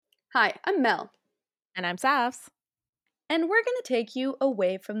Hi, I'm Mel, And I'm Safs. and we're going to take you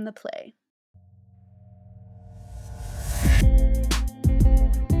away from the play.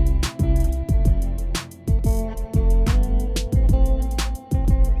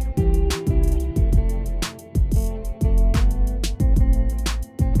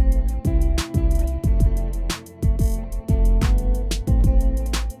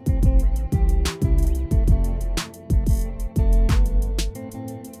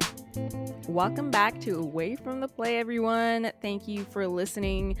 Welcome back to Away from the Play, everyone. Thank you for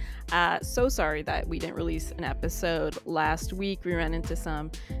listening. So sorry that we didn't release an episode last week. We ran into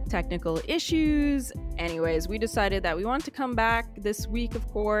some technical issues. Anyways, we decided that we want to come back this week, of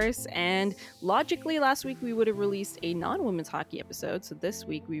course. And logically, last week we would have released a non-women's hockey episode. So this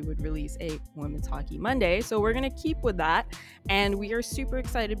week we would release a Women's Hockey Monday. So we're going to keep with that. And we are super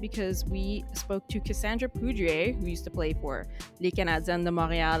excited because we spoke to Cassandra Poudrier, who used to play for Les Canadiens de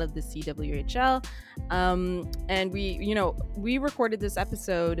Montréal of the CWHL. And we recorded this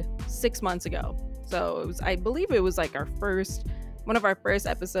episode 6 months ago. So I believe it was like one of our first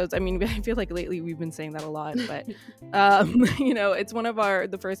episodes. I mean, I feel like lately we've been saying that a lot, but it's one of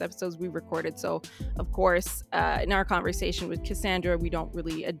the first episodes we recorded. So of course, in our conversation with Cassandra, we don't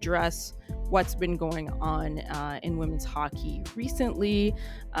really address what's been going on in women's hockey recently.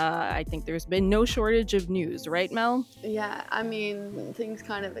 I think there's been no shortage of news, right, Mel? Yeah, I mean, things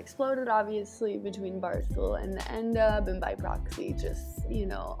kind of exploded, obviously, between Barstool and the NDUB, and by proxy, just,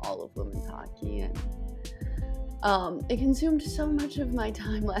 all of women's hockey. And it consumed so much of my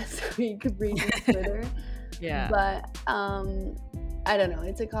time last week reading Twitter. Yeah. But I don't know,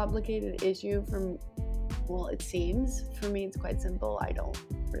 it's a complicated issue well, it seems. For me, it's quite simple. I don't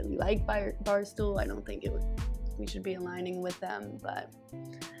really like Barstool. I don't think we should be aligning with them, but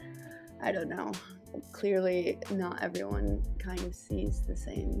I don't know. Clearly, not everyone kind of sees the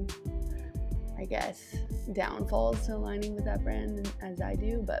same, I guess, downfalls to aligning with that brand as I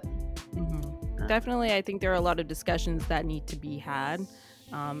do, but... Definitely, I think there are a lot of discussions that need to be had.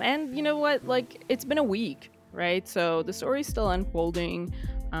 And you know what? Like, it's been a week, right? So the story's still unfolding.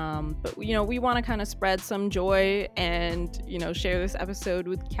 But we want to kind of spread some joy and share this episode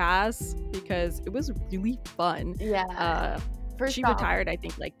with Cass because it was really fun. Yeah. She retired, I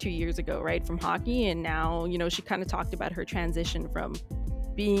think, like 2 years ago, right, from hockey, and now she kind of talked about her transition from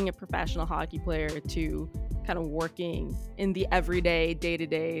being a professional hockey player to kind of working in the everyday,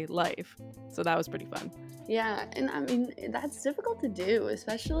 day-to-day life. So that was pretty fun. Yeah, and I mean, that's difficult to do,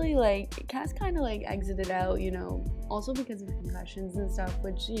 especially like Cass kind of like exited out, also because of concussions and stuff,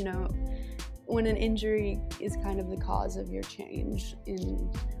 which, when an injury is kind of the cause of your change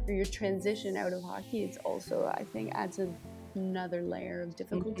or your transition out of hockey, it's also, I think, adds another layer of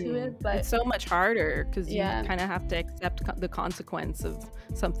difficulty to it. But it's so much harder because you kind of have to accept the consequence of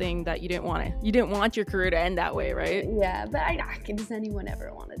something that you didn't want your career to end that way, right? Yeah, but does anyone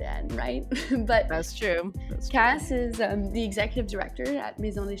ever want it to end, right? But that's true. Cass is the executive director at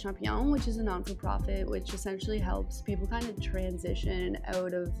Maison des Champions, which is a non-for-profit which essentially helps people kind of transition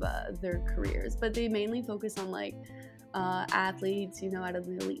out of their careers, but they mainly focus on like athletes, at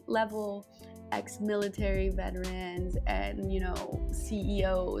an elite level, ex-military veterans, and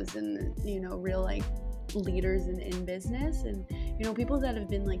CEOs, and real like leaders in business, and people that have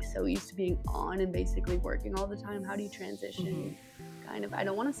been like so used to being on and basically working all the time. How do you transition kind of, I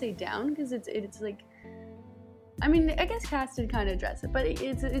don't want to say down, because it's like, I mean, I guess Cass did kind of address it, but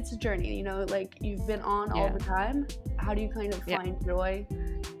it's a journey, like you've been on all the time. How do you kind of find joy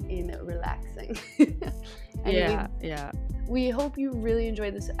in relaxing? We hope you really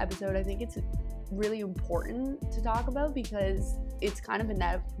enjoyed this episode. I think it's really important to talk about because it's kind of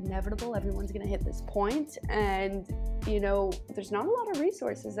inevitable. Everyone's going to hit this point, and there's not a lot of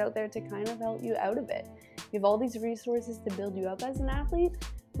resources out there to kind of help you out of it. You have all these resources to build you up as an athlete,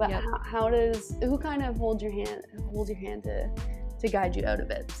 but who kind of holds your hand to guide you out of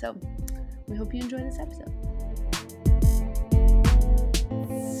it? So we hope you enjoy this episode.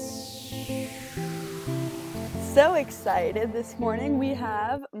 So excited this morning. We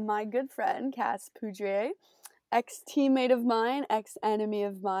have my good friend Cass Poudrier, ex-teammate of mine, ex-enemy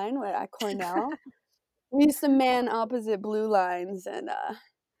of mine at Cornell. We used to man opposite blue lines, and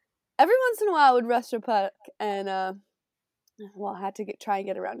every once in a while I would rush a puck, and I had to try and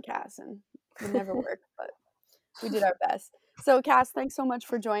get around Cass, and it never worked, but we did our best. So Cass, thanks so much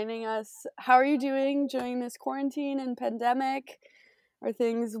for joining us. How are you doing during this quarantine and pandemic? Are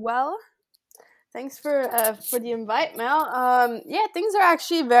things well? Thanks for the invite, Mel. Things are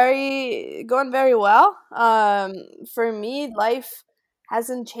actually going very well. For me, life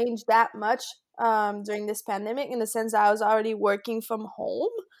hasn't changed that much during this pandemic, in the sense that I was already working from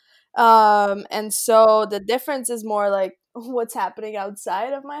home. And so the difference is more like what's happening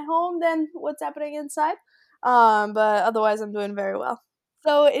outside of my home than what's happening inside. But otherwise, I'm doing very well.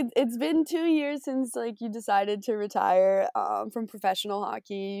 So it's been 2 years since like you decided to retire from professional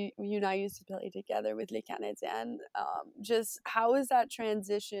hockey. You and I used to play together with Les Canadiens. Just how has that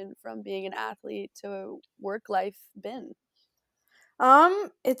transition from being an athlete to work life been?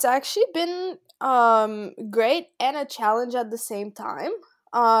 It's actually been great and a challenge at the same time.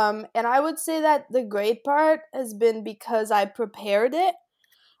 And I would say that the great part has been because I prepared it.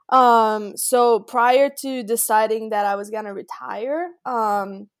 So prior to deciding that I was gonna retire,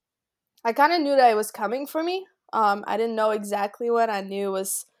 I kind of knew that it was coming for me. I didn't know exactly when. I knew it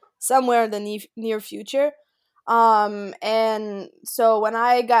was somewhere in the near future. And so when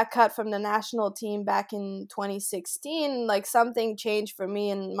I got cut from the national team back in 2016, like something changed for me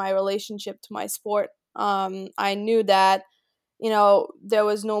in my relationship to my sport. I knew that there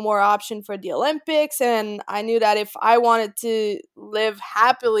was no more option for the Olympics. And I knew that if I wanted to live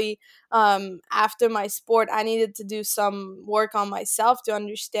happily after my sport, I needed to do some work on myself to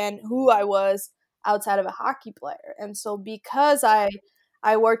understand who I was outside of a hockey player. And so because I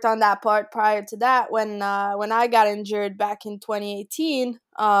worked on that part prior to that, when I got injured back in 2018,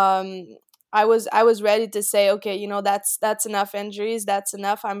 I was ready to say, okay, that's enough injuries, that's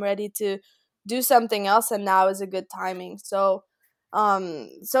enough. I'm ready to do something else, and now is a good timing. So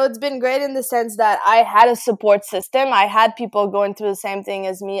it's been great in the sense that I had a support system. I had people going through the same thing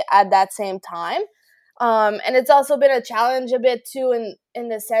as me at that same time. And it's also been a challenge a bit too in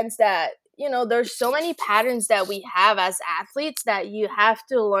the sense that, there's so many patterns that we have as athletes that you have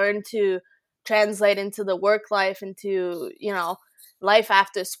to learn to translate into the work life, into, life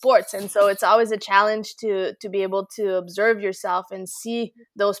after sports. And so it's always a challenge to be able to observe yourself and see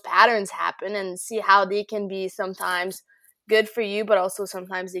those patterns happen and see how they can be sometimes good for you, but also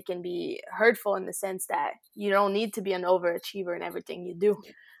sometimes they can be hurtful in the sense that you don't need to be an overachiever in everything you do.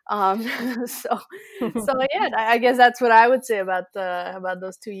 Um, so yeah, I guess that's what I would say about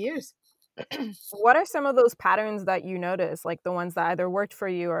those 2 years. What are some of those patterns that you notice, like the ones that either worked for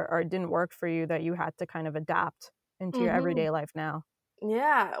you or didn't work for you, that you had to kind of adapt into your Mm-hmm. everyday life now?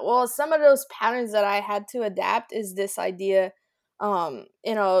 Yeah, well, some of those patterns that I had to adapt is this idea,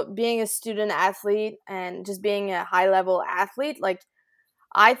 being a student athlete and just being a high level athlete. Like,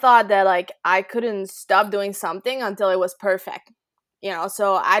 I thought that like I couldn't stop doing something until it was perfect.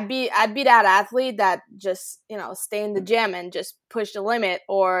 So I'd be that athlete that just, stay in the gym and just push the limit,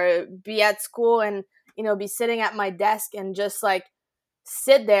 or be at school and, be sitting at my desk and just like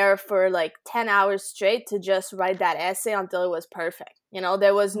sit there for like 10 hours straight to just write that essay until it was perfect.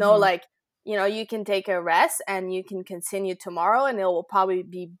 There was no Mhm. like, you can take a rest and you can continue tomorrow and it will probably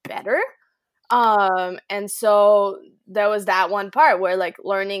be better. And so there was that one part where like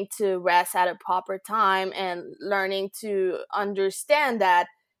learning to rest at a proper time and learning to understand that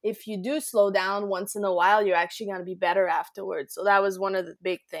if you do slow down once in a while, you're actually going to be better afterwards. So that was one of the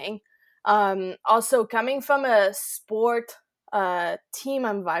big thing. Also coming from a sport team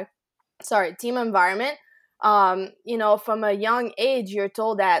environment, from a young age, you're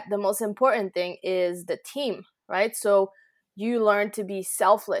told that the most important thing is the team, right? So you learn to be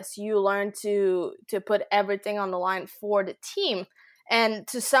selfless, you learn to put everything on the line for the team, and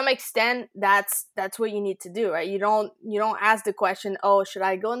to some extent that's what you need to do, right? You don't ask the question, oh, should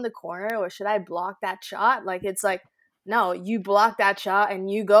I go in the corner or should I block that shot? Like, it's like, no, you block that shot and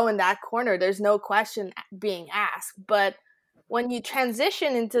you go in that corner. There's no question being asked. But when you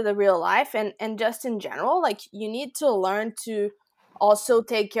transition into the real life, and just in general, like, you need to learn to also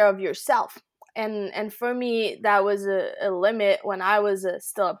take care of yourself. And for me, that was a limit when I was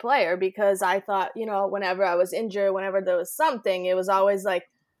still a player, because I thought, whenever I was injured, whenever there was something, it was always like,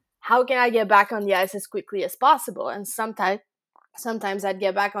 how can I get back on the ice as quickly as possible? And sometimes I'd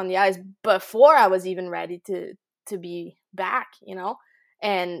get back on the ice before I was even ready to be back,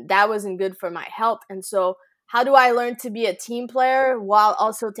 and that wasn't good for my health. And so how do I learn to be a team player while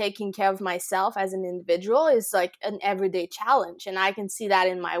also taking care of myself as an individual is like an everyday challenge. And I can see that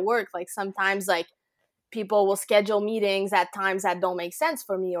in my work. Like, sometimes like people will schedule meetings at times that don't make sense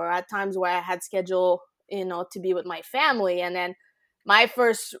for me, or at times where I had scheduled, to be with my family. And then my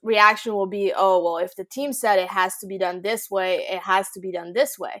first reaction will be, oh, well, if the team said it has to be done this way, it has to be done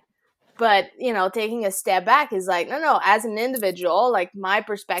this way. But, taking a step back is like, no, as an individual, like, my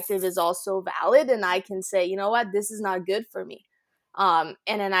perspective is also valid, and I can say, you know what, this is not good for me. And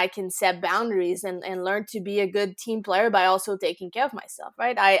then I can set boundaries and learn to be a good team player by also taking care of myself,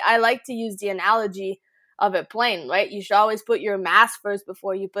 right? I like to use the analogy of a plane, right? You should always put your mask first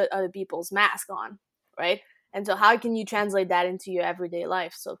before you put other people's mask on, right? And so how can you translate that into your everyday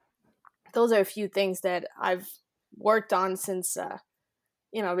life? So those are a few things that I've worked on since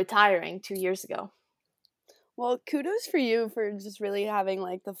retiring 2 years ago. Well, kudos for you for just really having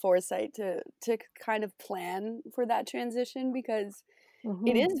like the foresight to kind of plan for that transition, because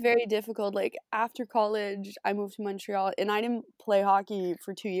it is very difficult. Like after college, I moved to Montreal and I didn't play hockey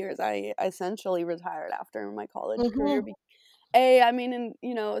for 2 years. I essentially retired after my college career. I mean, and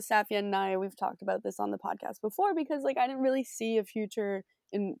Safia and I, we've talked about this on the podcast before, because like I didn't really see a future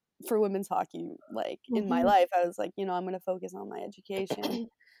in for women's hockey like in my life. I was like, I'm going to focus on my education.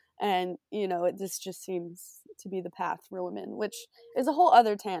 And this just seems to be the path for women, which is a whole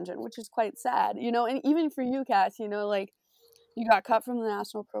other tangent, which is quite sad. And even for you, Cass, like you got cut from the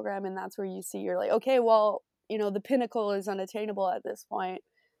national program, and that's where you see you're like, okay, well, the pinnacle is unattainable at this point.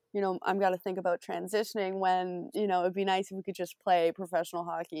 I'm got to think about transitioning, when it'd be nice if we could just play professional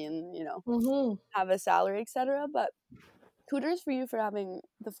hockey and have a salary, etc. But kudos for you for having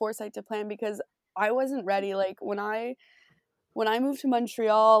the foresight to plan, because I wasn't ready. Like when I moved to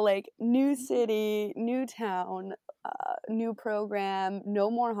Montreal, like new city, new town, new program,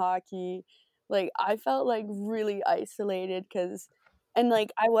 no more hockey, like I felt like really isolated, and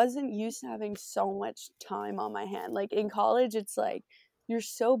like I wasn't used to having so much time on my hand. Like in college, it's like you're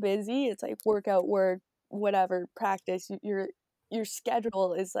so busy. It's like workout, work, whatever, practice. Your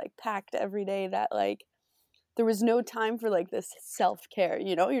schedule is like packed every day, that like there was no time for like this self-care.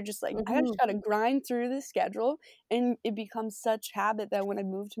 You're just like, I just gotta grind through the schedule, and it becomes such habit that when I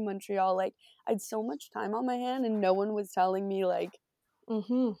moved to Montreal, like I had so much time on my hand and no one was telling me like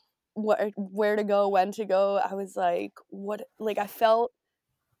where to go, when to go. I was like, what? Like I felt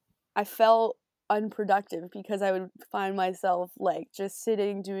unproductive, because I would find myself like just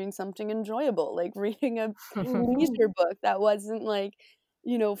sitting doing something enjoyable, like reading a leisure book that wasn't like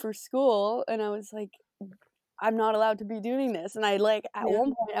for school. And I was like, I'm not allowed to be doing this. And I like at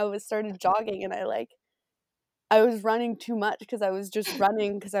one point I was started jogging, and I was running too much, because I was just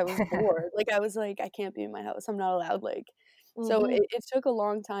running because I was bored. Like I was like, I can't be in my house. I'm not allowed. Like so it took a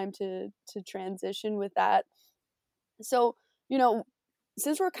long time to transition with that. So,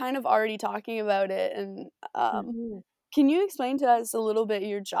 since we're kind of already talking about it, and can you explain to us a little bit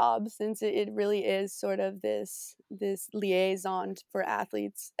your job, since it really is sort of this liaison for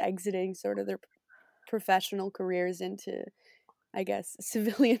athletes exiting sort of their professional careers into, I guess,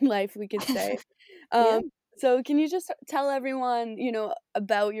 civilian life, we could say. Yeah. So can you just tell everyone,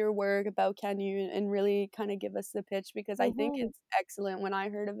 about your work, about Kenyu, and really kind of give us the pitch, because I think it's excellent. When I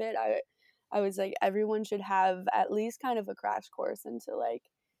heard of it, I was like, everyone should have at least kind of a crash course into like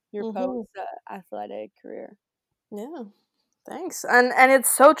your post athletic career. Yeah. Thanks. And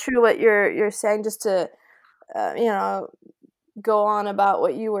it's so true what you're saying, just to go on about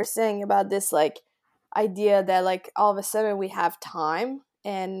what you were saying about this like idea that like all of a sudden we have time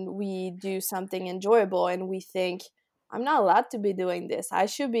and we do something enjoyable and we think, I'm not allowed to be doing this. I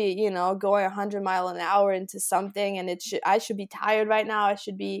should be, going 100 mile an hour into something, and I should be tired right now. I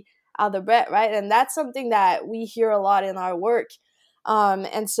should be out of breath, right? And that's something that we hear a lot in our work.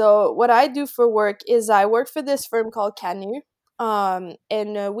 And so what I do for work is I work for this firm called Kenyu.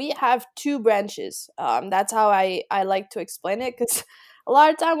 And we have two branches. That's how I like to explain it, because a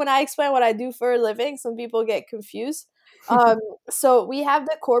lot of time when I explain what I do for a living, some people get confused. So we have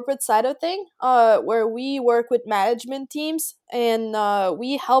the corporate side of thing, where we work with management teams, and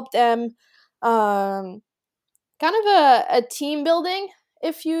we help them, kind of a team building,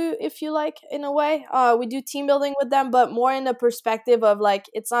 if you like, in a way. We do team building with them, but more in the perspective of like,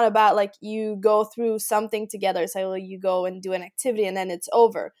 it's not about like you go through something together, so you go and do an activity and then it's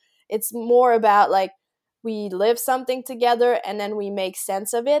over. It's more about like, we live something together and then we make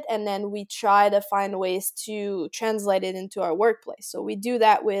sense of it, and then we try to find ways to translate it into our workplace. So we do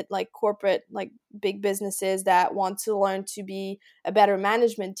that with like corporate, like big businesses that want to learn to be a better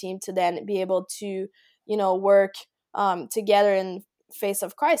management team, to then be able to work together in face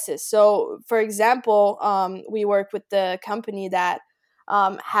of crisis. So for example, we work with the company that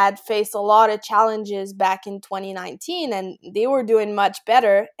had faced a lot of challenges back in 2019, and they were doing much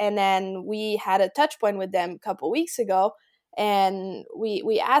better. And then we had a touch point with them a couple weeks ago, and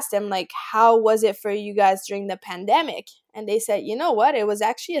we asked them like, how was it for you guys during the pandemic? And they said, you know what, it was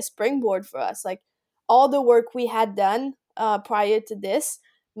actually a springboard for us. Like all the work we had done prior to this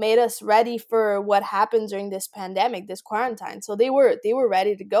made us ready for what happened during this pandemic, this quarantine. So they were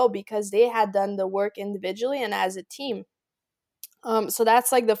ready to go because they had done the work individually and as a team. So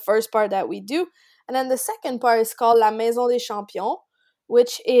that's like the first part that we do. And then the second part is called La Maison des Champions,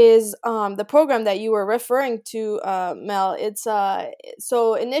 which is the program that you were referring to, Mel. It's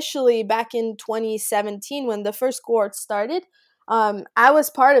so initially back in 2017 when the first cohort started, I was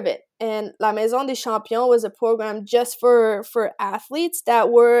part of it, and La Maison des Champions was a program just for athletes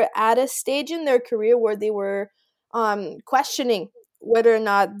that were at a stage in their career where they were questioning whether or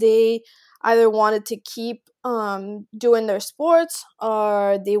not they either wanted to keep doing their sports,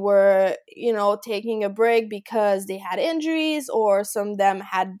 or they were, taking a break because they had injuries, or some of them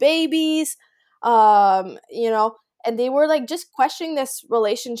had babies, um, you know, and they were like just questioning this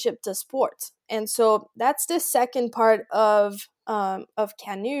relationship to sports. And so that's the second part of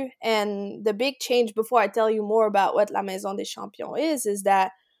Canu. And the big change, before I tell you more about what La Maison des Champions is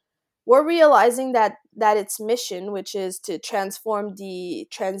that we're realizing that its mission, which is to transform the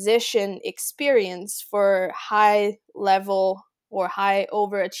transition experience for high level or high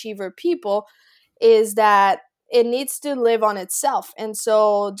overachiever people, is that it needs to live on itself. And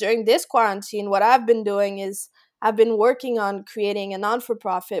so during this quarantine, what I've been doing is I've been working on creating a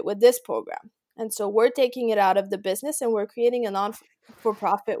non-for-profit with this program. And so we're taking it out of the business and we're creating a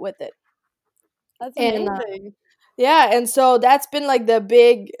non-for-profit with it. That's And amazing. yeah, and so that's been like the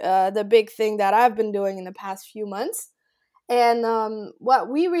big thing that I've been doing in the past few months. And what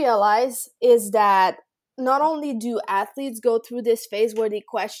we realize is that not only do athletes go through this phase where they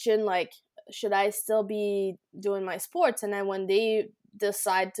question, like, should I still be doing my sports? And then when they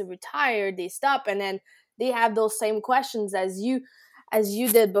decide to retire, they stop, and then they have those same questions as you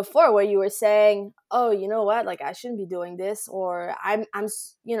did before, where you were saying, oh, you know what, like I shouldn't be doing this, or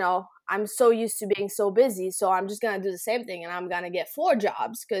I'm so used to being so busy, so I'm just gonna do the same thing and I'm gonna get 4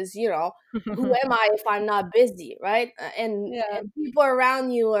 jobs because who am I if I'm not busy, right? And Yeah. and people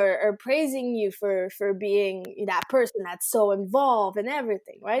around you are praising you for being that person that's so involved and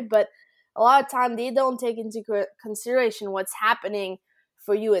everything, right? But a lot of time they don't take into consideration what's happening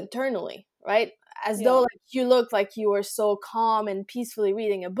for you internally, right? As though Yeah. like you look like you were so calm and peacefully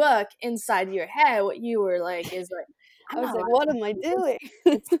reading a book, inside your head what you were like is like, I'm I was not like, allowed what to am I do this. doing?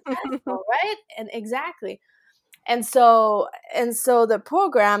 It's stressful, right? And exactly. And so the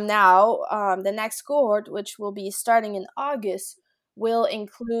program now, the next cohort, which will be starting in August, will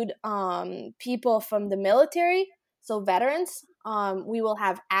include people from the military, so veterans. We will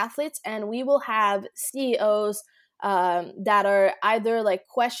have athletes, and we will have CEOs that are either like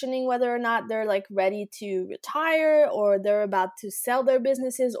questioning whether or not they're like ready to retire, or they're about to sell their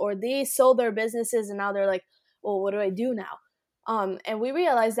businesses, or they sold their businesses and now they're like, well, what do I do now? And we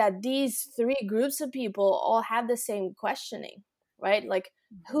realized that these 3 groups of people all have the same questioning, right? Like,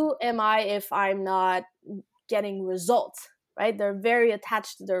 who am I if I'm not getting results, right? They're very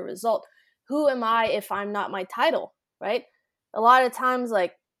attached to their result. Who am I if I'm not my title, right? A lot of times,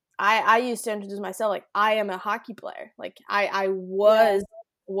 like, I used to introduce myself like, I am a hockey player. Like, I Yeah. was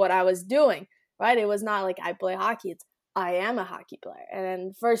what I was doing, right? It was not like I play hockey. It's I am a hockey player. And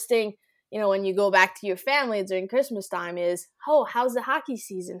then first thing, when you go back to your family during Christmas time is, oh, how's the hockey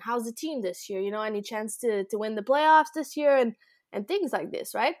season? How's the team this year? Any chance to win the playoffs this year, and things like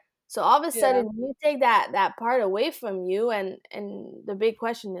this, right? So all of a Yeah. sudden you take that part away from you, and the big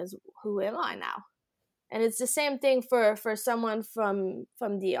question is, who am I now? And it's the same thing for someone from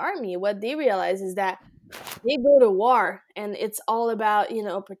the army. What they realize is that they go to war and it's all about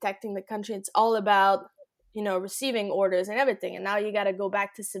protecting the country. It's all about receiving orders and everything, and now you got to go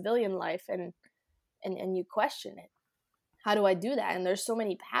back to civilian life, and you question it. How do I do that? And there's so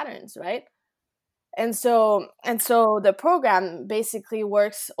many patterns, right? And so the program basically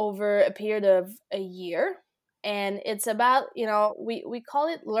works over a period of a year, and it's about, we call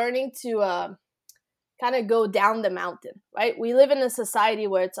it learning to kind of go down the mountain, right? We live in a society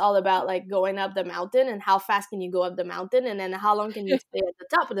where it's all about like going up the mountain, and how fast can you go up the mountain, and then how long can you stay at the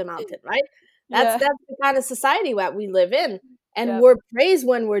top of the mountain, right? That's Yeah. that's the kind of society that we live in. And Yeah. we're praised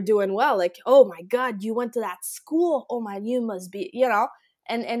when we're doing well, like, oh my god, you went to that school, oh my, you must be,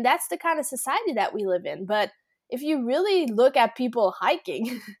 and that's the kind of society that we live in. But if you really look at people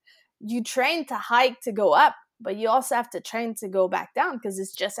hiking, you train to hike to go up, but you also have to train to go back down because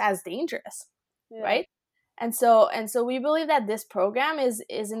it's just as dangerous, Yeah. right? And so we believe that this program is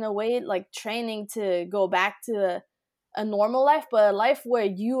in a way like training to go back to a normal life, but a life where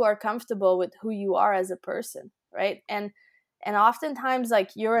you are comfortable with who you are as a person, right? And oftentimes,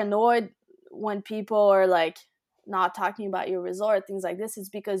 like, you're annoyed when people are like not talking about your result, things like this. It's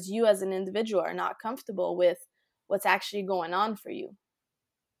because you as an individual are not comfortable with what's actually going on for you.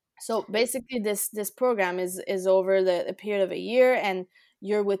 So basically, this program is over the period of a year, and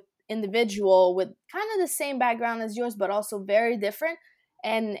you're with individual with kind of the same background as yours, but also very different.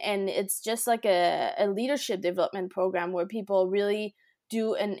 And it's just like a leadership development program where people really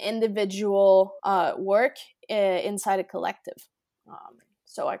do an individual work inside a collective.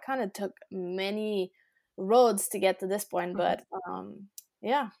 So I kind of took many roads to get to this point, but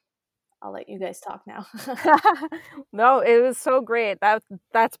yeah, I'll let you guys talk now. No, it was so great.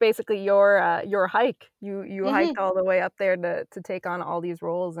 That's basically your hike. You hiked Mm-hmm. all the way up there to take on all these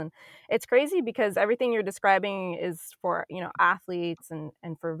roles, and it's crazy because everything you're describing is for, athletes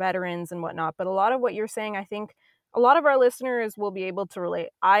and for veterans and whatnot. But a lot of what you're saying, I think a lot of our listeners will be able to relate.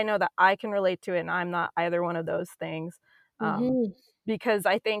 I know that I can relate to it, and I'm not either one of those things. Um, Mm-hmm. because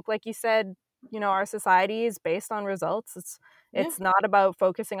I think, like you said, our society is based on results. Yeah. It's not about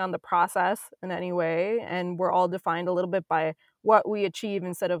focusing on the process in any way, and we're all defined a little bit by what we achieve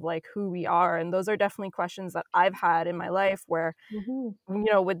instead of like who we are. And those are definitely questions that I've had in my life where, Mm-hmm.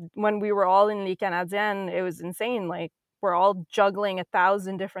 when we were all in Les Canadiennes, it was insane. Like, we're all juggling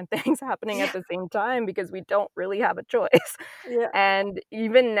 1,000 different things happening at Yeah. the same time because we don't really have a choice. Yeah. And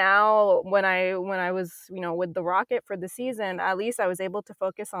even now, when I was, with the Rocket for the season, at least I was able to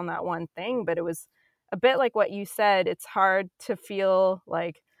focus on that one thing. But it was a bit like what you said. It's hard to feel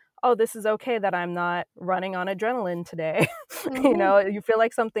like, oh, this is okay that I'm not running on adrenaline today. Mm-hmm. You feel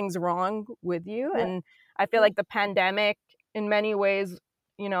like something's wrong with you. Yeah. And I feel Yeah. like the pandemic, in many ways,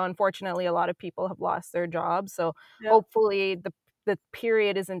 unfortunately, a lot of people have lost their jobs. So Yeah. hopefully the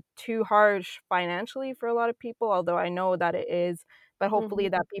period isn't too harsh financially for a lot of people, although I know that it is. But hopefully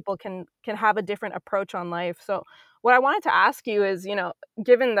Mm-hmm. that people can have a different approach on life. So what I wanted to ask you is,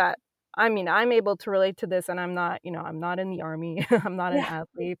 given that, I mean, I'm able to relate to this, and I'm not in the army, I'm not an Yeah.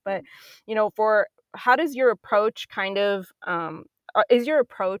 athlete, but for how does your approach kind of is your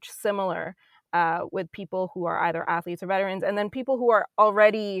approach similar with people who are either athletes or veterans, and then people who are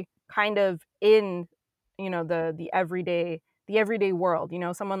already kind of in the everyday world,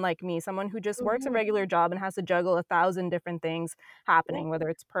 someone like me, someone who just works a Mm-hmm. regular job and has to juggle 1,000 different things Yeah. happening, whether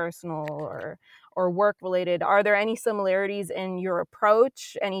it's personal or work related. Are there any similarities in your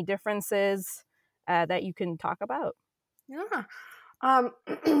approach, any differences that you can talk about? Yeah. Um,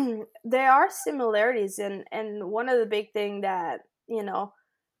 there are similarities, and one of the big thing that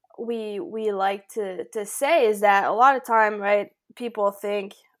we like to say is that a lot of time, right? People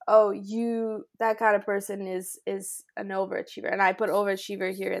think, oh, you that kind of person is an overachiever, and I put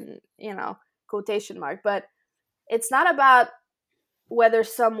overachiever here in quotation mark, but it's not about whether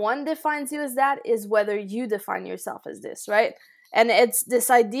someone defines you as that, is whether you define yourself as this, right? And it's this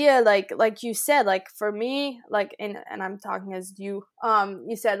idea, like you said, like for me, like and I'm talking as you,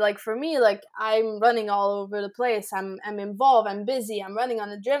 you said, like for me, like I'm running all over the place, I'm involved, I'm busy, I'm running on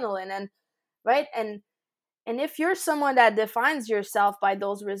adrenaline, and right, and if you're someone that defines yourself by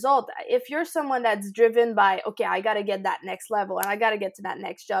those results, if you're someone that's driven by, okay, I got to get that next level and I got to get to that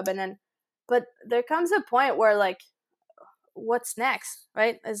next job, and then but there comes a point where, like, what's next,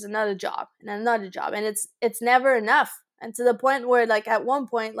 right? There's another job and another job, and it's never enough, and to the point where, like, at one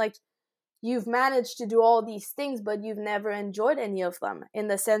point, like, you've managed to do all these things, but you've never enjoyed any of them, in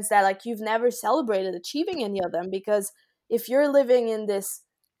the sense that, like, you've never celebrated achieving any of them, because if you're living in this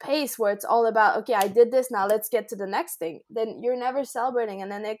pace where it's all about, okay, I did this, now let's get to the next thing, then you're never celebrating,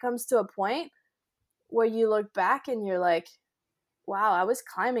 and then it comes to a point where you look back and you're like, wow, I was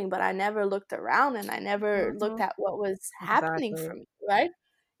climbing, but I never looked around and I never looked Hmm. at what was happening Exactly. for me, right?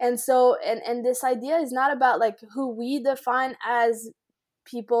 And so, and this idea is not about, like, who we define as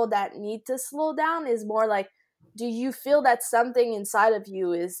people that need to slow down, is more like, do you feel that something inside of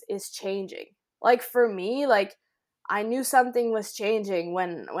you is changing? Like for me, like, I knew something was changing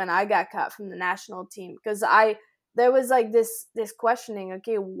when I got cut from the national team, because I there was like this questioning,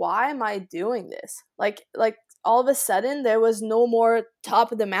 okay, why am I doing this? Like all of a sudden there was no more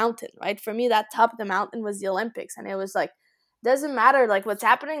top of the mountain, right? For me, that top of the mountain was the Olympics, and it was like, doesn't matter like what's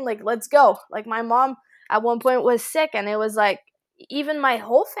happening, like, let's go. Like my mom at one point was sick, and it was like, even my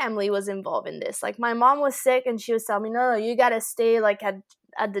whole family was involved in this. Like my mom was sick and she was telling me, no, you got to stay like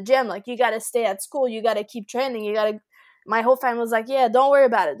at the gym, like you got to stay at school, you got to keep training, you got to. My whole family was like, yeah, don't worry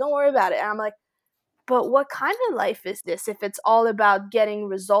about it, don't worry about it. And I'm like, but what kind of life is this if it's all about getting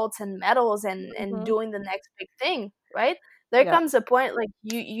results and medals and Hmm. doing the next big thing, right? There Yeah. comes a point, like,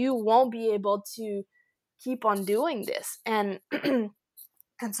 you won't be able to keep on doing this. And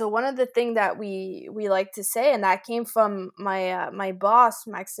and so one of the things that we like to say, and that came from my boss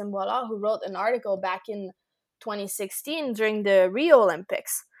Maxime Bollard, who wrote an article back in 2016 during the Rio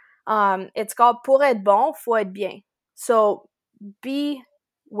Olympics. It's called Pour être bon, faut être bien. So be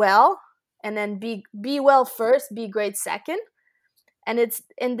well, and then be well first, be great second. And it's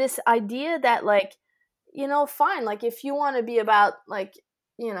in this idea that, like, fine, like if you want to be about, like,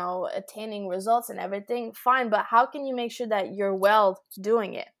 attaining results and everything, fine, but how can you make sure that you're well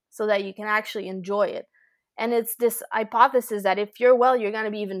doing it so that you can actually enjoy it? And it's this hypothesis that if you're well, you're going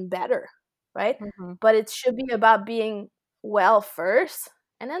to be even better, right? Mm-hmm. But it should be about being well first,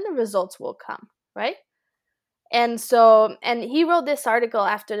 and then the results will come, right? And so, and he wrote this article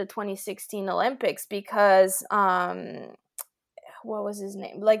after the 2016 Olympics because what was his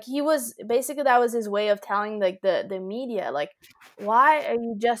name, like he was basically, that was his way of telling like the media, like, why are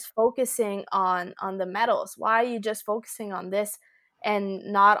you just focusing on the medals, why are you just focusing on this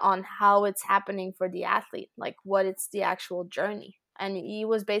and not on how it's happening for the athlete, like what it's the actual journey. And he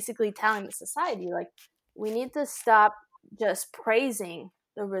was basically telling the society, like, we need to stop just praising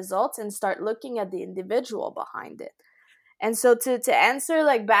the results and start looking at the individual behind it. And so to answer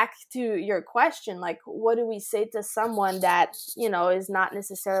like back to your question, like what do we say to someone that, is not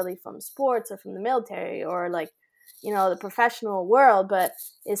necessarily from sports or from the military or like, the professional world, but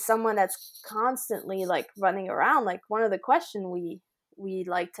is someone that's constantly like running around? Like one of the questions we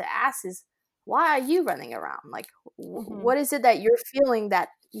like to ask is, why are you running around? Like what is it that you're feeling that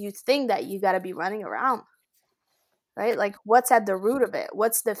you think that you got to be running around? Right? Like what's at the root of it?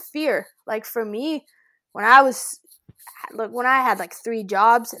 What's the fear? Like for me, when I was when I had like 3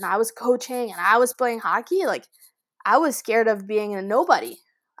 jobs and I was coaching and I was playing hockey, like I was scared of being a nobody.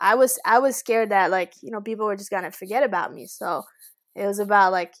 I was scared that like, people were just gonna forget about me. So it was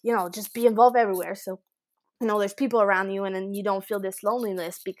about like, just be involved everywhere. So, there's people around you and then you don't feel this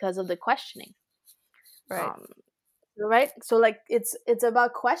loneliness because of the questioning. Right. Right. So like it's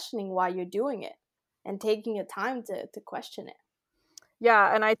about questioning why you're doing it and taking a time to question it.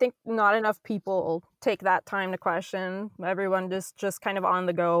 Yeah, and I think not enough people take that time to question. Everyone just kind of on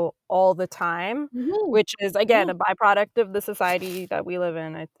the go all the time, Mm-hmm. which is again Yeah. a byproduct of the society that we live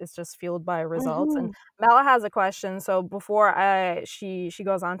in. It's just fueled by results. And Mm-hmm. Mel has a question. So before she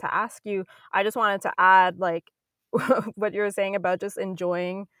goes on to ask you, I just wanted to add like what you were saying about just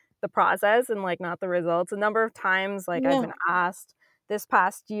enjoying the process and like not the results. A number of times like I've Yeah. been asked this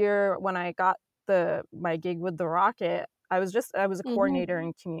past year when I got my gig with the Rocket. I was a Mm-hmm. coordinator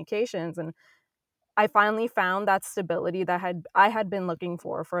in communications, and I finally found that stability that I had been looking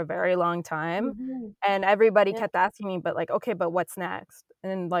for a very long time. Mm-hmm. And everybody Yeah. kept asking me, but like, okay, but what's next?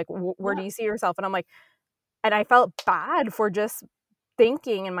 And like, where Yeah. do you see yourself? And I'm like, and I felt bad for just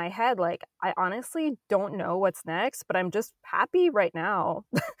thinking in my head, like, I honestly don't know what's next, but I'm just happy right now.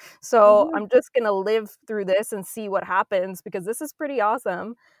 So Mm-hmm. I'm just going to live through this and see what happens because this is pretty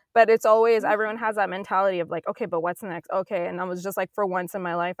awesome. But it's always, Yeah. everyone has that mentality of like, okay, but what's next? Okay. And I was just like, for once in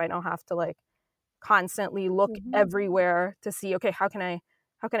my life, I don't have to like constantly look Mm-hmm. everywhere to see, okay, how can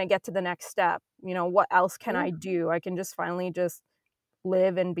I get to the next step? What else can Yeah. I do? I can just finally just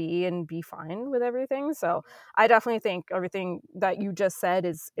live and be fine with everything. So I definitely think everything that you just said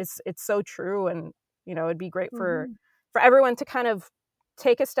is it's so true. And it'd be great Mm-hmm. for everyone to kind of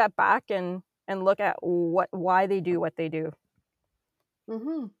take a step back and look at why they do what they do.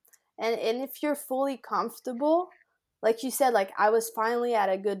 Mm-hmm. And if you're fully comfortable, like you said, like I was finally at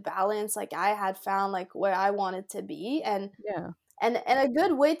a good balance, like I had found like where I wanted to be. Yeah. And a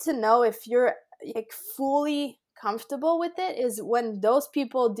good way to know if you're like fully comfortable with it is when those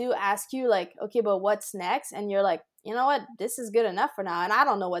people do ask you like, okay, but what's next? And you're like, you know what, this is good enough for now and I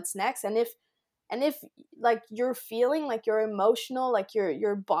don't know what's next. And if like you're feeling like you're emotional, like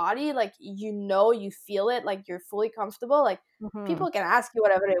your body, like you feel it, like you're fully comfortable, like Hmm. people can ask you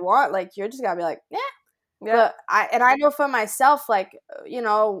whatever they want, like you're just gotta be like, yeah. Yeah. But I know for myself, like,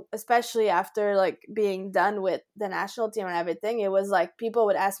 especially after like being done with the national team and everything, it was like people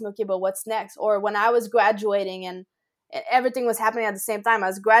would ask me, okay, but what's next? Or when I was graduating and everything was happening at the same time, I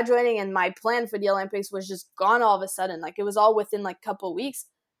was graduating and my plan for the Olympics was just gone all of a sudden. Like it was all within like a couple weeks.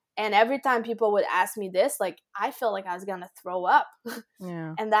 And every time people would ask me this, like I felt like I was gonna throw up.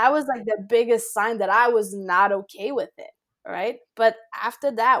 Yeah. And that was like the biggest sign that I was not okay with it. Right. But after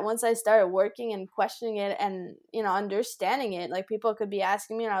that, once I started working and questioning it and, understanding it, like people could be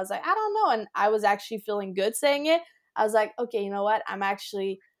asking me and I was like, I don't know. And I was actually feeling good saying it. I was like, okay, you know what? I'm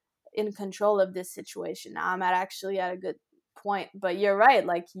actually in control of this situation. Now I'm actually at a good point. But you're right.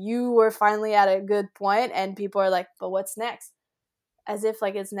 Like you were finally at a good point and people are like, but what's next? As if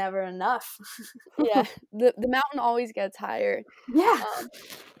like it's never enough. Yeah, the mountain always gets higher. Yeah.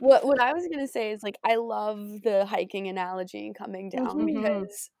 What I was gonna say is like I love the hiking analogy and coming down Mm-hmm. Hmm.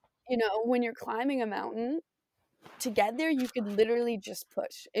 because when you're climbing a mountain, to get there you could literally just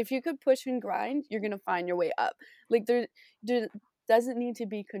push. If you could push and grind, you're gonna find your way up. Like there doesn't need to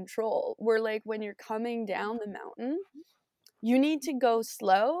be control. Where like when you're coming down the mountain, you need to go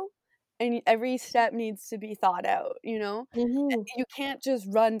slow and every step needs to be thought out, you know? Mm-hmm. You can't just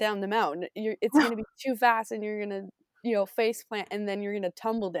run down the mountain. It's going to be too fast, and you're going to, face plant, and then you're going to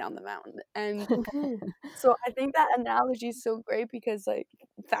tumble down the mountain. And Mm-hmm. so I think that analogy is so great because, like,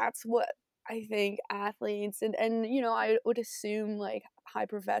 that's what I think athletes and I would assume, like, high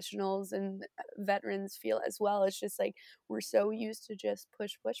professionals and veterans feel as well. It's just like we're so used to just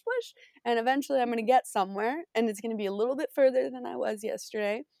push, push, push, and eventually I'm gonna get somewhere, and it's gonna be a little bit further than I was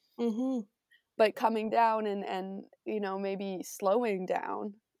yesterday. Mm-hmm. But coming down and maybe slowing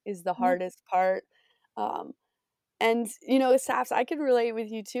down is the Yeah. hardest part. Um, and Saps, I could relate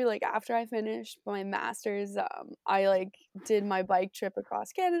with you too. Like after I finished my master's, I like did my bike trip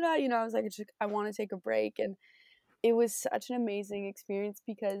across Canada. I was like, I want to take a break, and it was such an amazing experience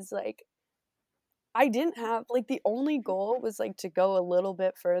because like I didn't have like the only goal was like to go a little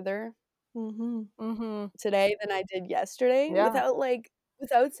bit further Mm-hmm. Mm-hmm. today than I did yesterday Yeah.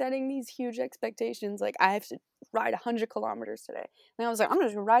 without setting these huge expectations. Like I have to ride 100 kilometers today, and I was like, I'm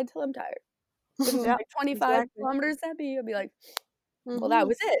just gonna ride till I'm tired. If it was Yeah. like 25 Exactly. kilometers, I'd be like, well, that Mm-hmm.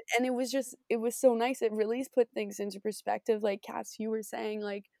 was it. And it was so nice. It really put things into perspective. Like Cass, you were saying,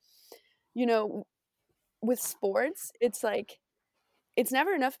 like, you know, with sports, it's like, it's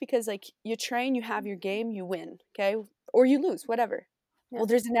never enough because like you train, you have your game, you win, okay? Or you lose, whatever. Yeah. Well,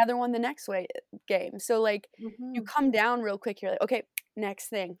 there's another one the next way game. So like you Mm-hmm. come down real quick, you're like, okay, next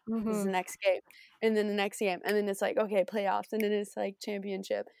thing. This is Mm-hmm. the next game. And then the next game. And then it's like, okay, playoffs. And then it's like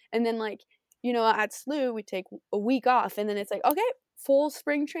championship. And then like, at SLU we take a week off and then it's like, okay, full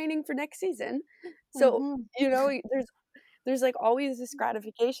spring training for next season. So, Mm-hmm. there's like always this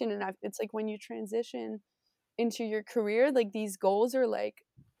gratification and it's like when you transition into your career, like these goals are like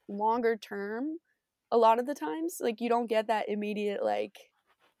longer term a lot of the times. Like you don't get that immediate like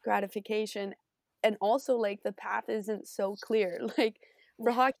gratification. And also like the path isn't so clear. Like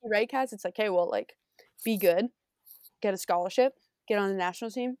for hockey, right, Cass? It's like, hey, well, like be good, get a scholarship, get on the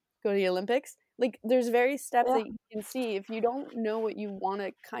national team, go to the Olympics. Like there's various steps Yeah. that you can see if you don't know what you want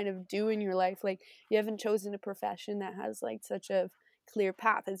to kind of do in your life. Like you haven't chosen a profession that has like such a clear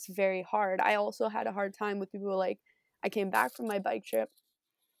path. It's very hard. I also had a hard time with people like I came back from my bike trip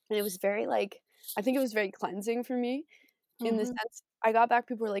and it was very like I think it was very cleansing for me in the Mm-hmm. sense I got back,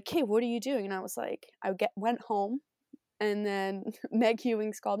 people were like, "Hey, what are you doing?" And I was like, went home, and then Meg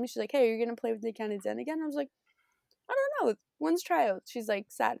Hewings called me. She's like, "Hey, are you gonna play with the Canadiens again?" I was like, "I don't know. When's tryouts?" She's like,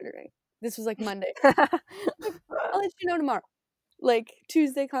 "Saturday." This was like Monday. Like, I'll let you know tomorrow. Like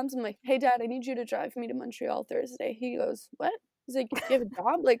Tuesday comes, I'm like, "Hey, Dad, I need you to drive me to Montreal Thursday." He goes, "What?" He's like, "Do you have a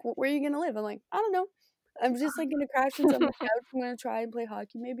job? Like, where are you gonna live?" I'm like, "I don't know. I'm just like gonna crash into on the couch. I'm gonna try and play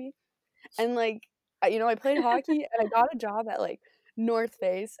hockey maybe." And like, I played hockey and I got a job at like North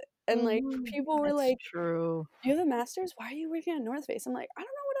Face, and like Mm-hmm. people were That's like, true. "You have a master's? Why are you working at North Face?" I'm like, "I don't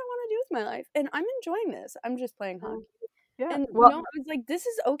know what I want to do with my life, and I'm enjoying this. I'm just playing hockey." Yeah. And Well, I was like, "This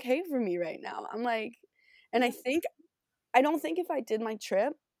is okay for me right now." I'm like, and I don't think if I did my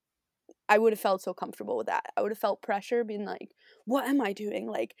trip, I would have felt so comfortable with that. I would have felt pressure being like, "What am I doing?"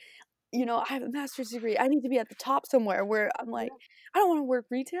 Like, I have a master's degree. I need to be at the top somewhere where I'm like, I don't want to work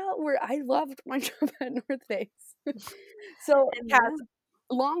retail where I loved my job at North Face. So, Cass, Yeah.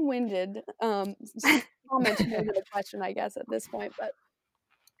 long-winded comment more than a question, I guess, at this point. But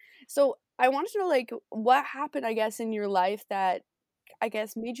so I wanted to know, like, what happened, I guess, in your life that I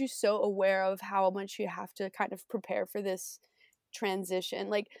guess made you so aware of how much you have to kind of prepare for this transition.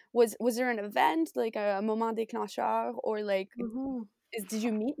 Like, was there an event, like a moment déclencheur, or like Mm-hmm. did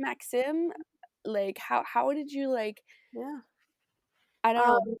you meet Maxim? Like, how did you like Yeah. I don't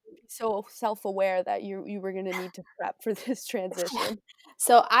Um, know, be so self-aware that you were gonna need to prep for this transition?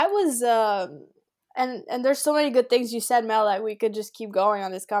 so I was and there's so many good things you said, Mel, that we could just keep going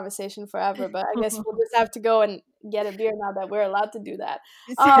on this conversation forever, but I guess we'll just have to go and get a beer now that we're allowed to do that.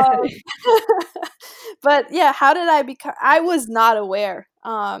 Um, but yeah, how did I become? I was not aware.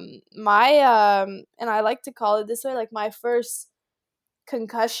 My and I like to call it this way, like my first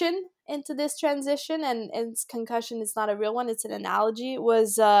concussion into this transition, and concussion is not a real one, it's an analogy,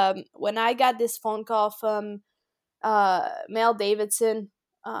 was when I got this phone call from Mel Davidson.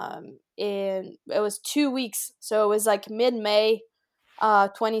 In It was 2 weeks, so it was like mid-May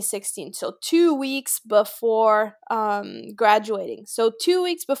 2016, so 2 weeks before graduating. So 2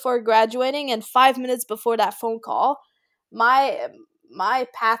 weeks before graduating and 5 minutes before that phone call, my my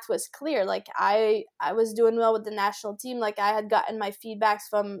path was clear. Like I was doing well with the national team. Like I had gotten my feedbacks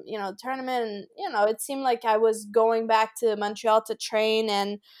from the tournament, and it seemed like I was going back to Montreal to train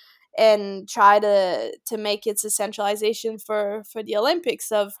and try to make it a centralization for the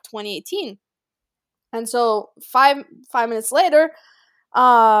Olympics of 2018. And so five minutes later,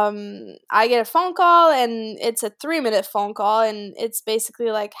 I get a phone call, and it's a 3-minute phone call, and it's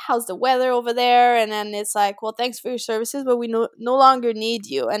basically like, how's the weather over there? And then it's like, well, thanks for your services, but we no longer need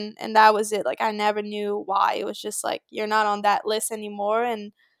you. And that was it. Like, I never knew why. It was just like, you're not on that list anymore,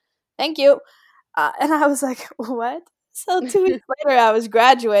 and thank you. And I was like, what? So 2 weeks later, I was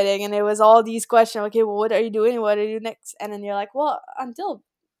graduating, and it was all these questions. Okay, well, what are you doing? What are you next? And then you're like, well, until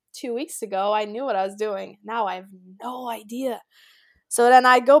 2 weeks ago, I knew what I was doing. Now I have no idea. So then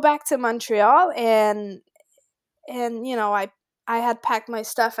I go back to Montreal, and I had packed my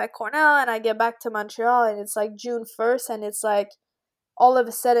stuff at Cornell, and I get back to Montreal, and it's like June 1st, and it's like all of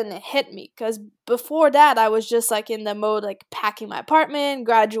a sudden it hit me, because before that I was just like in the mode like packing my apartment,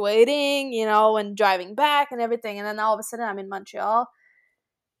 graduating, and driving back and everything, and then all of a sudden I'm in Montreal,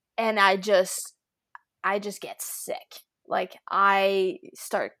 and I just get sick. Like, I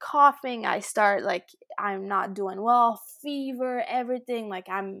start coughing, I start like, I'm not doing well, fever, everything, like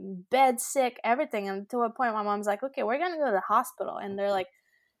I'm bed sick, everything. And to a point my mom's like, okay, we're gonna go to the hospital. And they're like,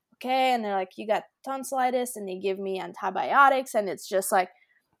 okay, and they're like, you got tonsillitis, and they give me antibiotics, and it's just like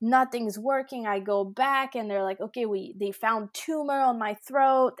nothing's working. I go back, and they're like, okay, they found tumor on my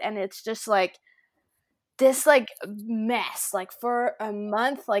throat, and it's just like this like mess. Like, for a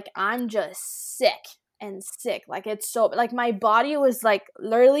month, like, I'm just sick and sick. Like, it's so, like, my body was like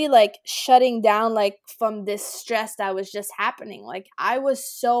literally like shutting down, like, from this stress that was just happening. Like, I was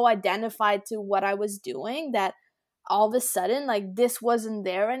so identified to what I was doing that all of a sudden, like, this wasn't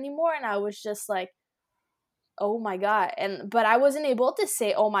there anymore, and I was just like, oh my god. But I wasn't able to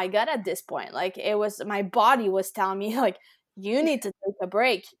say oh my god at this point. Like, it was, my body was telling me like, you need to take a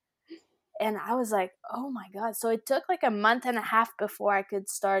break. And I was like, oh my god. So it took like a month and a half before I could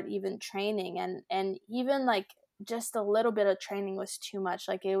start even training, and even like just a little bit of training was too much.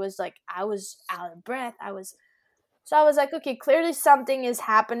 Like, it was like I was out of breath. I was like, okay, clearly something is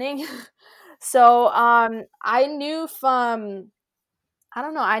happening. So I knew from, I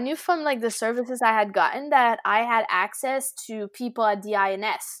don't know, I knew from like the services I had gotten that I had access to people at the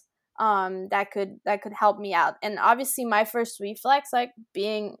INS that could help me out. And obviously my first reflex, like,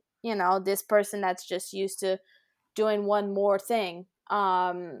 being, this person that's just used to doing one more thing,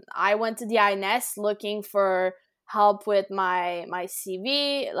 I went to the INS looking for help with my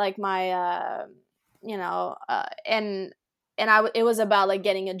CV, like my it was about like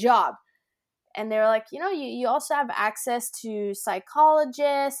getting a job. And they were like, you also have access to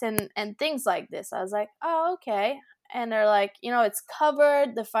psychologists and things like this. I was like, oh, okay. And they're like, it's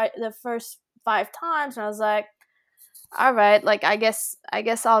covered the first 5 times. And I was like, all right, like, I guess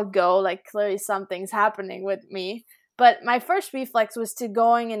I'll go. Like, clearly something's happening with me. But my first reflex was to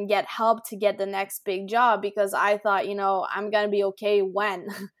going and get help to get the next big job, because I thought, I'm gonna be okay when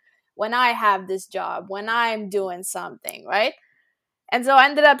when I have this job, when I'm doing something, right? And so I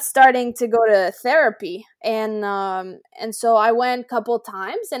ended up starting to go to therapy, and so I went a couple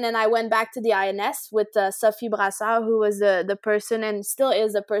times, and then I went back to the INS with Sophie Brassard, who was the person, and still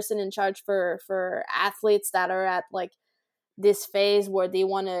is the person in charge for athletes that are at like this phase where they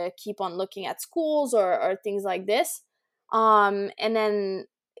want to keep on looking at schools or things like this. And then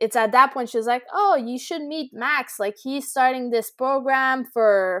it's at that point she was like, oh, you should meet Max. Like, he's starting this program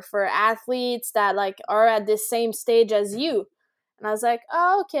for athletes that like are at this same stage as you. And I was like,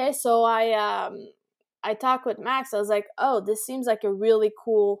 oh, okay. So I talked with Max. I was like, oh, this seems like a really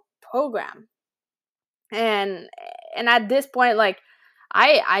cool program. And at this point, like,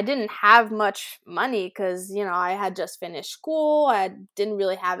 I didn't have much money, because I had just finished school. I didn't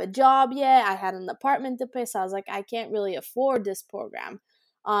really have a job yet. I had an apartment to pay, so I was like, I can't really afford this program.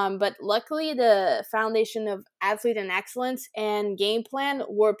 But luckily, the Foundation of Athlete and Excellence and Game Plan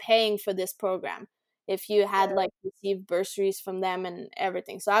were paying for this program if you had like received bursaries from them and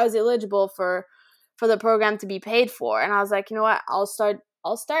everything. So I was eligible for the program to be paid for, and I was like, you know what, I'll start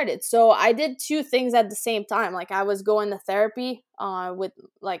it. So I did 2 things at the same time. Like, I was going to therapy with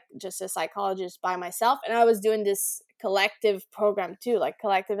like just a psychologist by myself, and I was doing this collective program too. Like,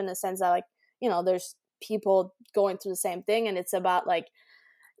 collective in the sense that, like, there's people going through the same thing, and it's about like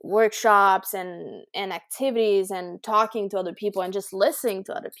workshops and activities and talking to other people and just listening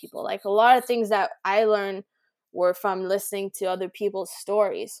to other people. Like, a lot of things that I learned were from listening to other people's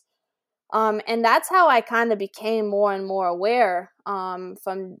stories. And that's how I kind of became more and more aware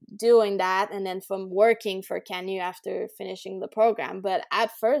from doing that, and then from working for CanU after finishing the program. But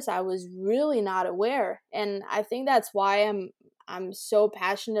at first, I was really not aware, and I think that's why I'm so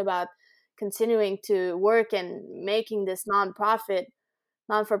passionate about continuing to work and making this non-for-profit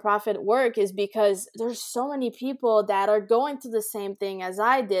work, is because there's so many people that are going through the same thing as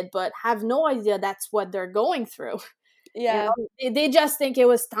I did, but have no idea that's what they're going through. Yeah. They just think it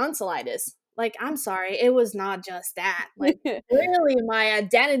was tonsillitis. Like, I'm sorry, it was not just that. Like, really, my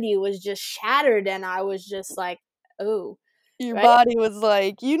identity was just shattered, and I was just like, oh, Your right? body was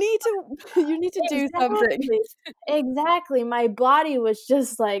like, you need to do something. Exactly. Exactly. My body was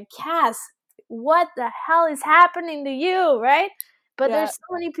just like, Cass, what the hell is happening to you, right? But Yeah. there's so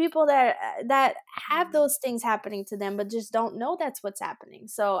many people that have those things happening to them, but just don't know that's what's happening.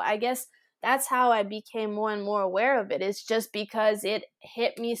 So I guess that's how I became more and more aware of it. It's just because it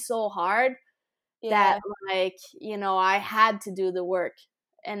hit me so hard that, Yeah. like, I had to do the work.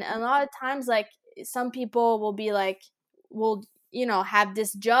 And a lot of times, like, some people will be like, will have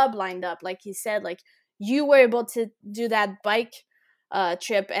this job lined up, like you said, like you were able to do that bike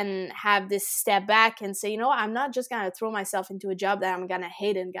trip and have this step back and say, I'm not just gonna throw myself into a job that I'm gonna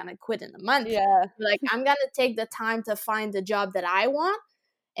hate and gonna quit in a month. Yeah. Like, I'm gonna take the time to find the job that I want.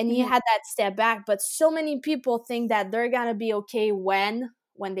 And he Mhm. had that step back. But so many people think that they're gonna be okay when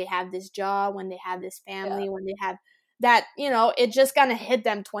they have this job, when they have this Yeah. family, when they have that, it's just gonna hit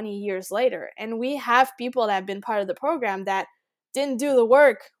them 20 years later. And we have people that have been part of the program that didn't do the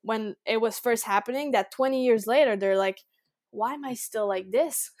work when it was first happening, that 20 years later they're like, why am I still like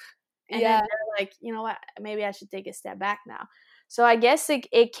this? And then Yeah. they're like, you know what, maybe I should take a step back now. So I guess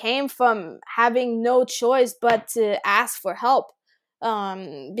it came from having no choice but to ask for help.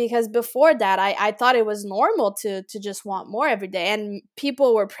 Because before that, I thought it was normal to just want more every day, and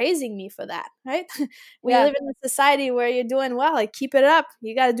people were praising me for that, right? We Yeah. live in a society where you're doing well, like, keep it up,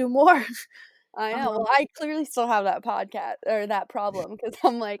 you got to do more. I know. Well, I clearly still have that podcast or that problem because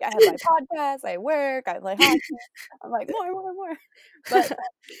I'm like, I have my podcast, I work, I play hockey. I'm like, more. But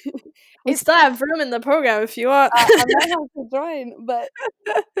We it's still have room in the program if you want. I might have to join, but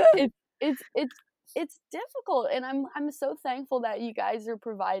it's it's it's it's difficult, and I'm so thankful that you guys are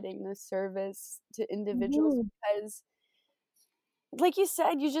providing this service to individuals Mhm. because, like you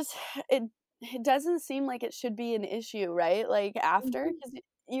said, you just it doesn't seem like it should be an issue, right? Like after, Mhm. because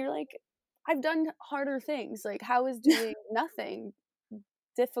you're like, I've done harder things. Like, how is doing nothing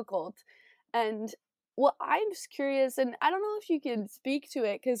difficult? And well, I'm just curious, and I don't know if you can speak to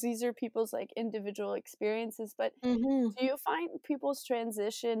it because these are people's like individual experiences, but Mhm. do you find people's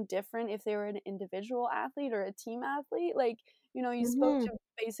transition different if they were an individual athlete or a team athlete? Like, you spoke Mhm. to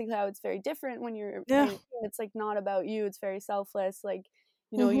basically how it's very different when you're Yeah. playing a team. It's like not about you, it's very selfless. Like,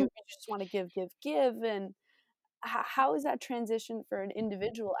 you Mhm. just want to give. And how is that transition for an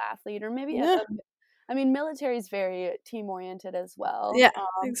individual athlete? Or maybe, Yeah. I mean, military is very team oriented as well. Yeah,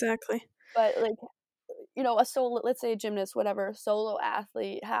 exactly. But like, a solo, let's say a gymnast, whatever, solo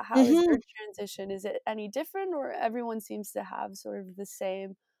athlete, how is their Mhm. transition? Is it any different, or everyone seems to have sort of the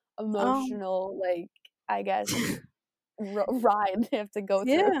same Um, emotional, like, I guess, ride they have to go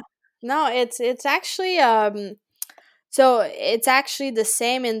through? yeah. No, it's actually so it's actually the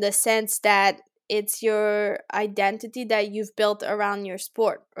same in the sense that it's your identity that you've built around your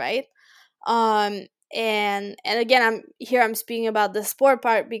sport, right? um and again, I'm speaking about the sport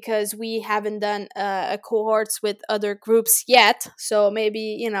part because we haven't done a cohorts with other groups yet, so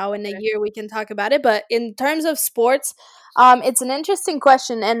maybe in a Okay. year we can talk about it. But in terms of sports, it's an interesting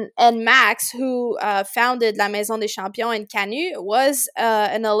question. And Max, who founded La Maison des Champions in Canu, was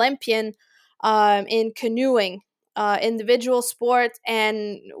an Olympian in canoeing, individual sport.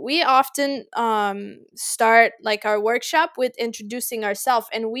 And we often start like our workshop with introducing ourselves,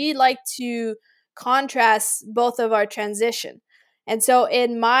 and we like to contrast both of our transition. And so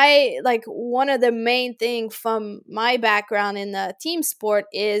in my, like, one of the main thing from my background in the team sport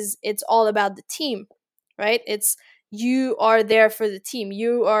is it's all about the team, right? It's, you are there for the team,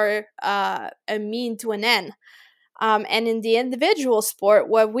 you are a mean to an end. And in the individual sport,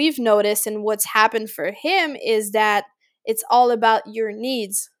 what we've noticed and what's happened for him is that it's all about your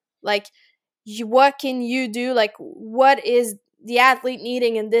needs. Like, what can you do? Like, what is the athlete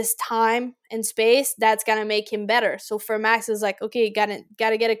needing in this time and space that's gonna make him better? So for Max, it's like, okay, gotta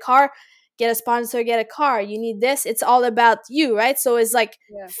get a car, get a sponsor, get a car. You need this. It's all about you, right? So it's like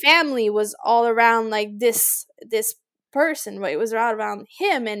Yeah. family was all around, like, this person, right? It was all around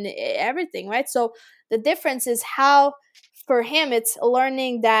him and everything, right? So the difference is how, for him, it's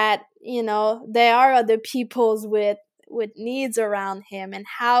learning that there are other peoples with needs around him, and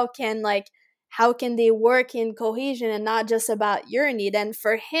how can they work in cohesion and not just about your need. And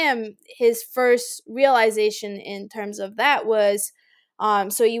for him, his first realization in terms of that was,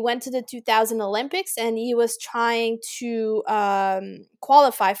 so he went to the 2000 Olympics, and he was trying to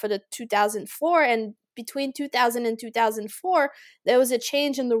qualify for the 2004. And between 2000 and 2004, there was a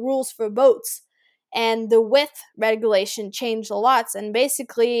change in the rules for boats. and the width regulation changed a lot. And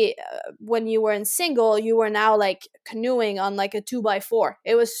basically, when you were in single, you were now like canoeing on like a 2x4.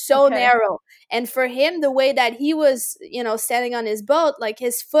 It was so narrow. And for him, the way that he was, standing on his boat, like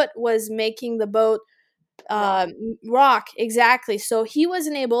his foot was making the boat rock. Exactly. So he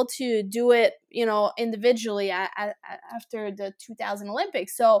wasn't able to do it, individually after the 2000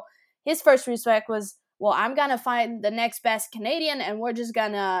 Olympics. So his first respect was, well, I'm gonna find the next best Canadian, and we're just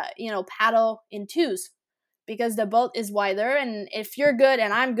gonna, paddle in twos, because the boat is wider, and if you're good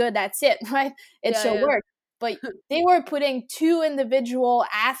and I'm good, that's it, right? It should work. But they were putting two individual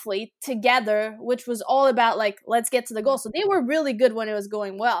athletes together, which was all about like, let's get to the goal. So they were really good when it was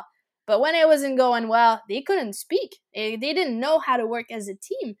going well. But when it wasn't going well, they couldn't speak. They didn't know how to work as a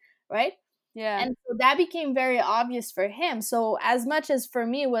team, right? Yeah. And so that became very obvious for him. So as much as for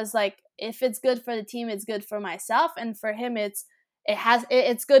me was like, if it's good for the team, it's good for myself. And for him, it's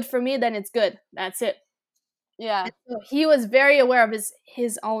good for me, then it's good. That's it. Yeah. So he was very aware of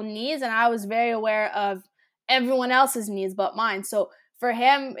his own needs, and I was very aware of everyone else's needs but mine. So for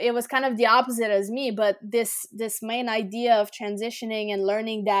him, it was kind of the opposite as me. But this main idea of transitioning and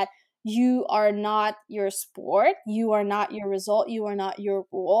learning that you are not your sport, you are not your result, you are not your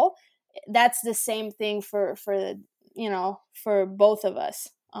role. That's the same thing for both of us.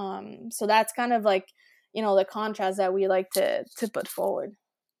 So that's kind of like, the contrast that we like to put forward.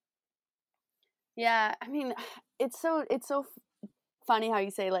 Yeah, I mean, it's so funny how you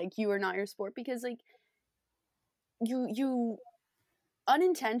say like you are not your sport, because like you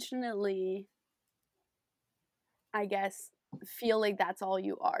unintentionally, I guess, feel like that's all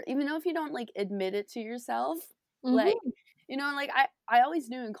you are, even though if you don't like admit it to yourself. Mm-hmm. Like, like I always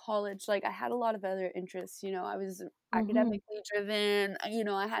knew in college, like I had a lot of other interests. I was academically driven.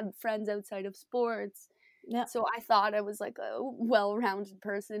 I had friends outside of sports. Yeah. So I thought I was like a well-rounded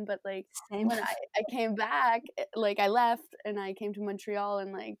person, but like when I came back, like I left and I came to Montreal,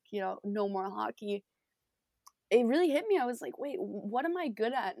 and like, no more hockey. It really hit me. I was like, wait, what am I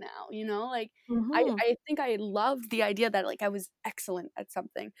good at now? Like I think I loved the idea that like I was excellent at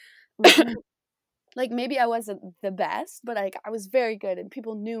something. Like maybe I wasn't the best, but like I was very good and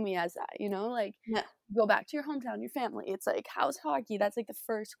people knew me as that, like go back to your hometown, your family. It's like, how's hockey? That's like the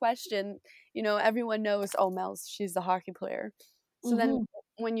first question. Everyone knows, oh, Mel's, she's the hockey player. So then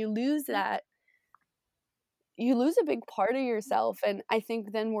when you lose that, you lose a big part of yourself. And I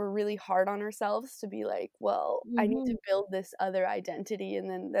think then we're really hard on ourselves to be like, well, I need to build this other identity. And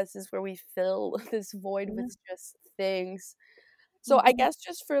then this is where we fill this void with just things. So I guess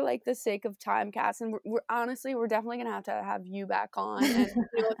just for like the sake of time, Cass, and we're honestly, we're definitely gonna have you back on, and if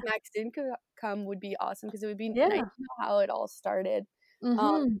Max didn't come, would be awesome, because it would be nice to know how it all started.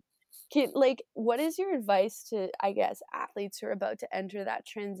 Like, what is your advice to, I guess, athletes who are about to enter that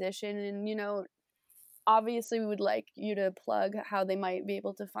transition? And obviously, we would like you to plug how they might be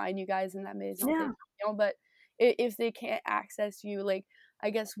able to find you guys in that Maison des Champions, but if they can't access you, like, I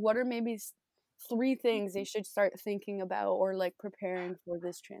guess, what are maybe 3 things they should start thinking about or like preparing for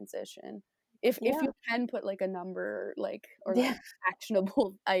this transition, if you can put like a number, like, or like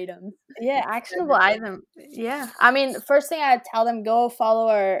actionable items. Actionable item. I mean, first thing I'd tell them, go follow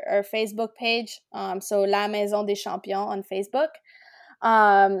our Facebook page, so La Maison des Champions on Facebook.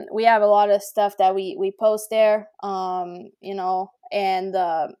 We have a lot of stuff that we post there, and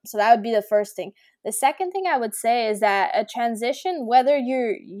so that would be the first thing. The second thing I would say is that a transition, whether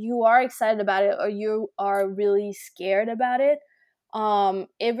you are excited about it or you are really scared about it,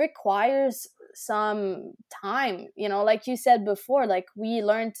 it requires some time. Like you said before, like we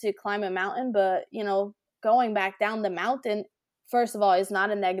learned to climb a mountain, but going back down the mountain, first of all, is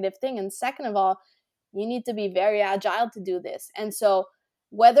not a negative thing, and second of all, you need to be very agile to do this. And so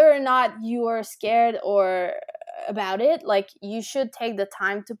whether or not you are scared or about it, like you should take the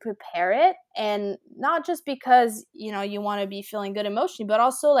time to prepare it, and not just because you want to be feeling good emotionally, but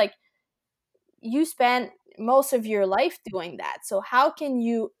also like you spent most of your life doing that. So how can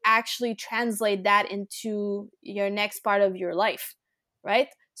you actually translate that into your next part of your life, right?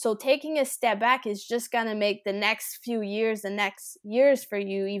 So taking a step back is just going to make the next few years, the next years for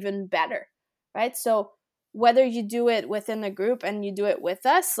you even better, right? So whether you do it within the group and you do it with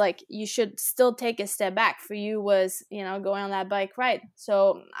us, like you should still take a step back. For you was, going on that bike ride.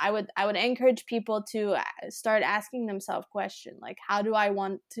 So I would encourage people to start asking themselves question, like, how do I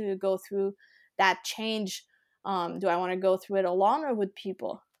want to go through that change? Do I want to go through it alone or with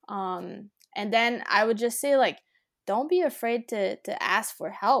people? And then I would just say, like, don't be afraid to ask for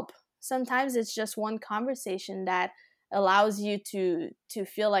help. Sometimes it's just one conversation that allows you to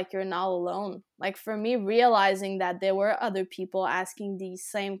feel like you're not alone. Like for me, realizing that there were other people asking these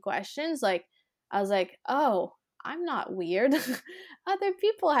same questions, like I was like, oh, I'm not weird. Other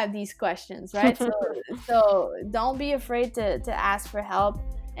people have these questions, right? So don't be afraid to ask for help,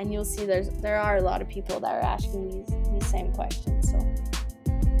 and you'll see there are a lot of people that are asking these same questions. So.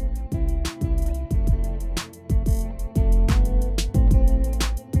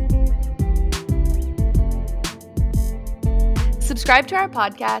 Subscribe to our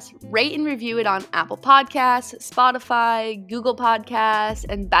podcast, rate and review it on Apple Podcasts, Spotify, Google Podcasts,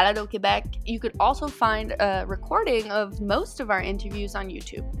 and Balado Quebec. You could also find a recording of most of our interviews on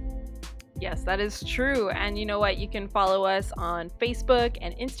YouTube. Yes, that is true. And you know what? You can follow us on Facebook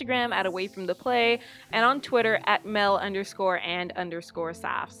and Instagram at Away From The Play, and on Twitter at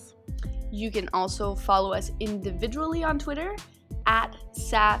Mel_and_Safs. You can also follow us individually on Twitter at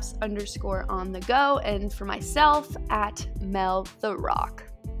Safs_on-the-go, and for myself at Mel the Rock.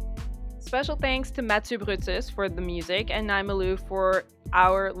 Special thanks to Mathieu Brutus for the music and Naimalu for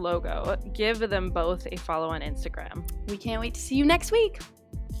our logo. Give them both a follow on Instagram. We can't wait to see you next week.